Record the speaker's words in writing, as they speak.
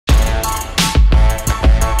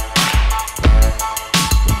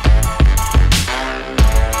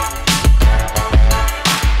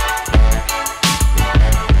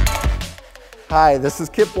Hi, this is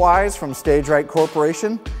Kip Wise from StageRight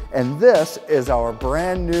Corporation, and this is our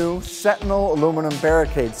brand new Sentinel aluminum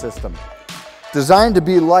barricade system. Designed to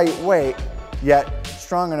be lightweight, yet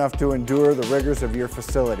strong enough to endure the rigors of your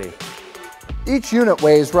facility. Each unit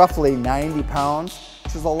weighs roughly 90 pounds,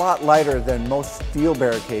 which is a lot lighter than most steel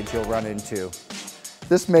barricades you'll run into.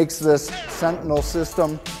 This makes this Sentinel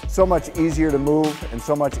system so much easier to move and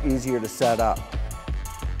so much easier to set up.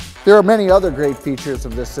 There are many other great features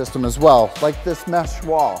of this system as well, like this mesh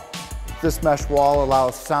wall. This mesh wall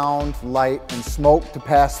allows sound, light, and smoke to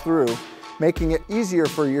pass through, making it easier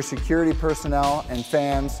for your security personnel and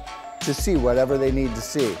fans to see whatever they need to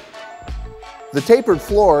see. The tapered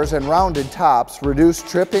floors and rounded tops reduce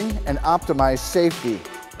tripping and optimize safety.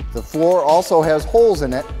 The floor also has holes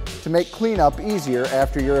in it to make cleanup easier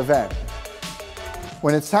after your event.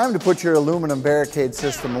 When it's time to put your aluminum barricade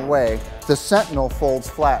system away, the Sentinel folds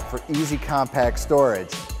flat for easy compact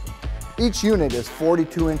storage. Each unit is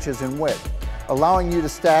 42 inches in width, allowing you to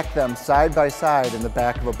stack them side by side in the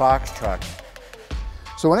back of a box truck.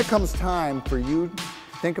 So when it comes time for you to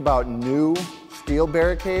think about new steel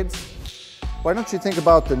barricades, why don't you think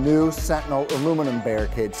about the new Sentinel aluminum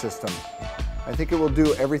barricade system? I think it will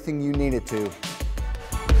do everything you need it to